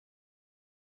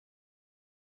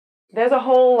There's a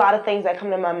whole lot of things that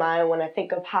come to my mind when I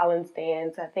think of Hollins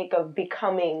dance. I think of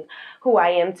becoming who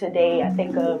I am today. I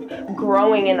think of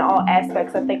growing in all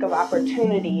aspects. I think of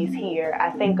opportunities here. I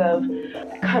think of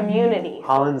community.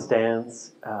 Hollins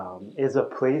dance is a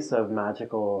place of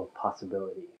magical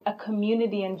possibility. A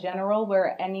community in general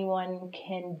where anyone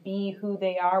can be who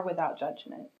they are without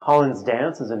judgment. Hollins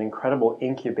dance is an incredible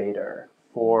incubator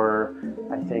for,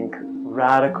 I think,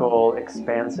 radical,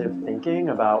 expansive thinking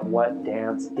about what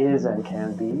dance is and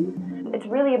can be. It's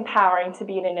really empowering to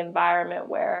be in an environment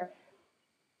where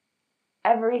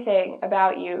everything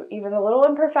about you, even the little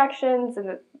imperfections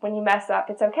and when you mess up,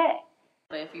 it's okay.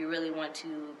 But if you really want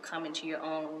to come into your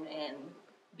own and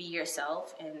be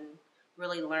yourself and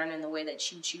really learn in the way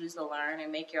that you choose to learn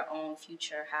and make your own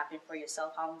future happen for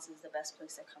yourself, Hollins is the best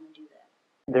place to come and do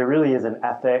that. There really is an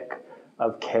ethic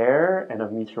of care and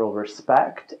of mutual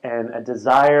respect and a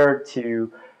desire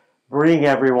to bring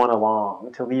everyone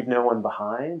along, to leave no one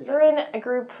behind. You're in a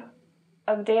group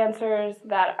of dancers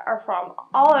that are from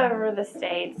all over the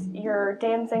States. You're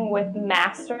dancing with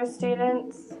master's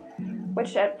students,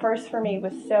 which at first for me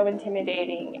was so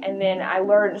intimidating. And then I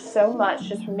learned so much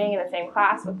just from being in the same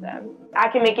class with them. I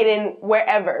can make it in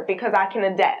wherever because I can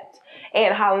adapt.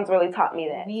 And Hollins really taught me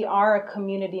that. We are a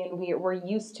community and we're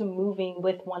used to moving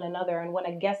with one another. And when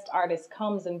a guest artist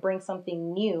comes and brings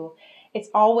something new, it's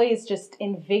always just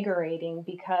invigorating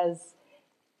because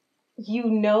you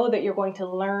know that you're going to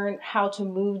learn how to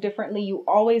move differently. You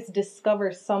always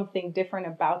discover something different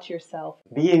about yourself.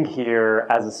 Being here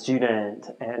as a student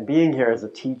and being here as a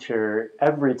teacher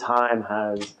every time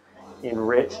has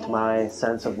enriched my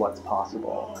sense of what's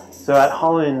possible. So at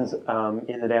Hollins,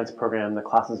 in the dance program, the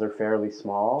classes are fairly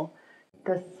small.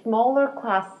 The smaller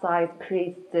class size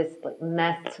creates this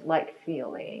nest-like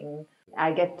feeling.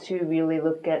 I get to really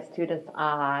look at students'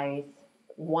 eyes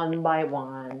one by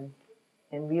one,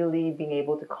 and really being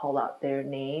able to call out their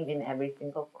name in every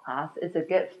single class is a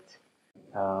gift.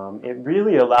 It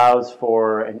really allows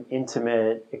for an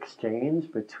intimate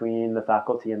exchange between the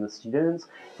faculty and the students,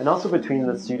 and also between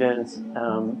the students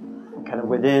kind of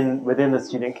within the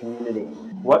student community.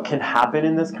 What can happen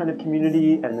in this kind of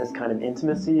community and this kind of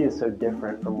intimacy is so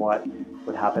different from what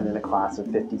would happen in a class of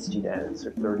 50 students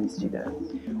or 30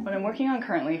 students. What I'm working on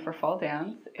currently for Fall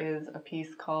Dance is a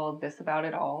piece called This About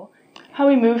It All. How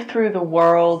we move through the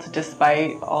world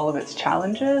despite all of its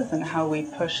challenges and how we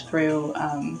push through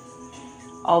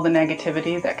all the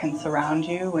negativity that can surround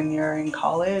you when you're in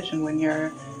college and when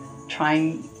you're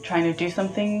trying to do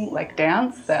something like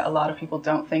dance that a lot of people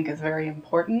don't think is very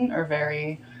important or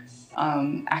very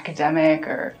academic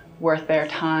or worth their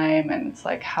time. And it's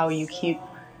like how you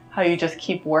just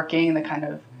keep working the kind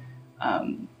of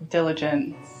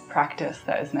diligent practice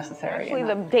that is necessary. Actually,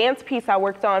 the dance piece I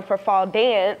worked on for Fall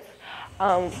Dance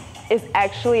is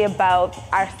actually about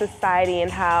our society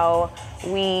and how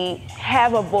we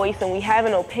have a voice and we have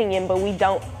an opinion, but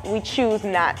we choose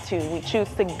not to. We choose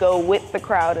to go with the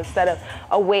crowd instead of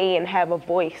away and have a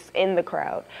voice in the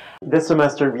crowd. This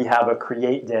semester we have a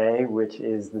Create Day, which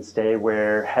is this day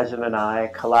where Hejin and I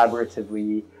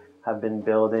collaboratively have been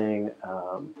building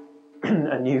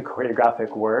a new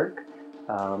choreographic work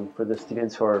for the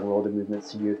students who are enrolled in Movement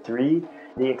Studio 3.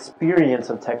 The experience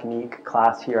of technique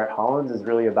class here at Hollins is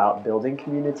really about building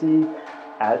community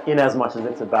in as much as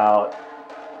it's about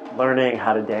learning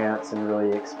how to dance in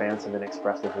really expansive and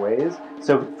expressive ways.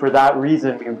 So for that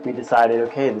reason, we decided,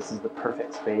 okay, this is the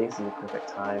perfect space and the perfect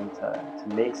time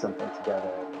to make something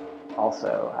together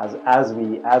also as we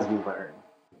learn.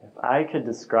 If I could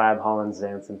describe Hollins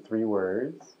dance in 3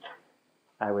 words,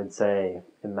 I would say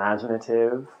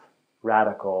imaginative,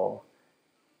 radical,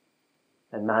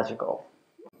 and magical.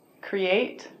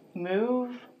 Create,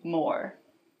 move, more.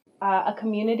 A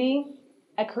community,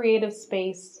 a creative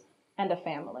space, and a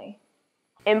family.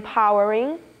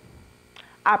 Empowering,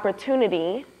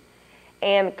 opportunity,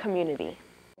 and community.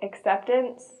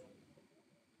 Acceptance,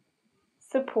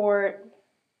 support,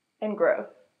 and growth.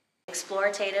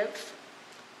 Explorative,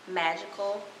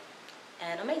 magical,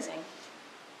 and amazing.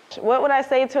 What would I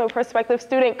say to a prospective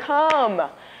student? Come!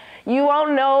 You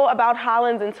won't know about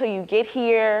Hollins until you get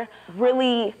here.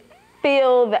 Really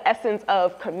feel the essence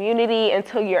of community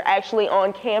until you're actually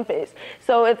on campus.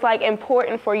 So it's like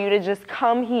important for you to just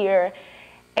come here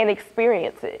and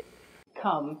experience it.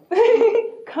 Come.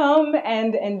 Come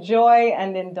and enjoy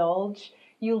and indulge.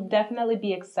 You'll definitely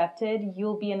be accepted.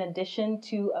 You'll be an addition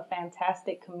to a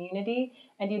fantastic community,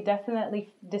 and you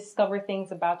definitely discover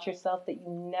things about yourself that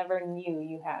you never knew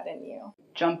you had in you.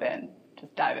 Jump in,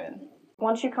 just dive in.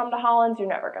 Once you come to Hollins, you're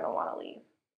never going to want to leave.